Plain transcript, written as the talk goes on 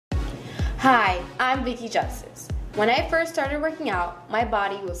Hi, I'm Vicky Justice. When I first started working out, my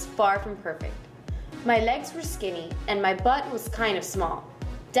body was far from perfect. My legs were skinny and my butt was kind of small.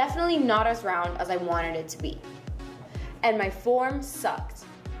 Definitely not as round as I wanted it to be. And my form sucked.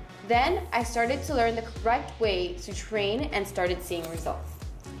 Then I started to learn the correct way to train and started seeing results.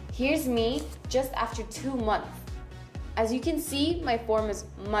 Here's me just after 2 months. As you can see, my form is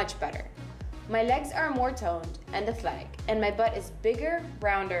much better. My legs are more toned and athletic, and my butt is bigger,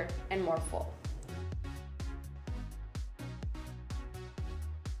 rounder, and more full.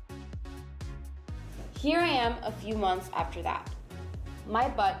 Here I am a few months after that. My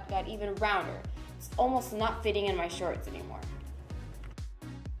butt got even rounder. It's almost not fitting in my shorts anymore.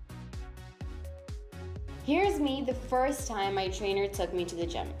 Here's me the first time my trainer took me to the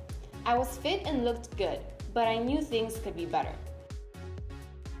gym. I was fit and looked good, but I knew things could be better.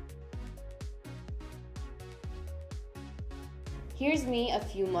 Here's me a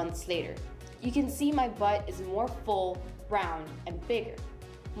few months later. You can see my butt is more full, round, and bigger.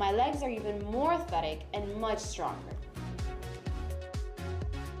 My legs are even more athletic and much stronger.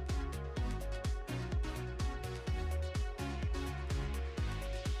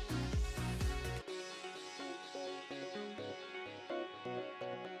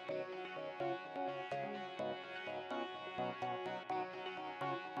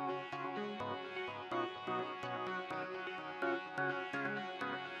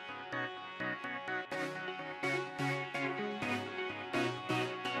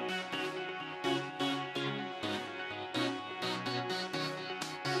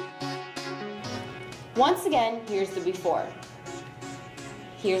 Once again, here's the before.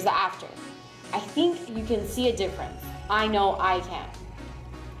 Here's the after. I think you can see a difference. I know I can.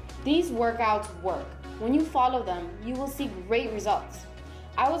 These workouts work. When you follow them, you will see great results.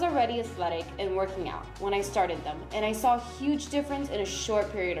 I was already athletic and working out when I started them, and I saw a huge difference in a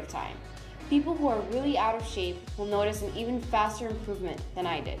short period of time. People who are really out of shape will notice an even faster improvement than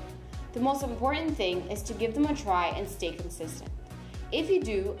I did. The most important thing is to give them a try and stay consistent. If you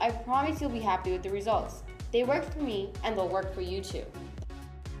do, I promise you'll be happy with the results. They worked for me and they'll work for you too.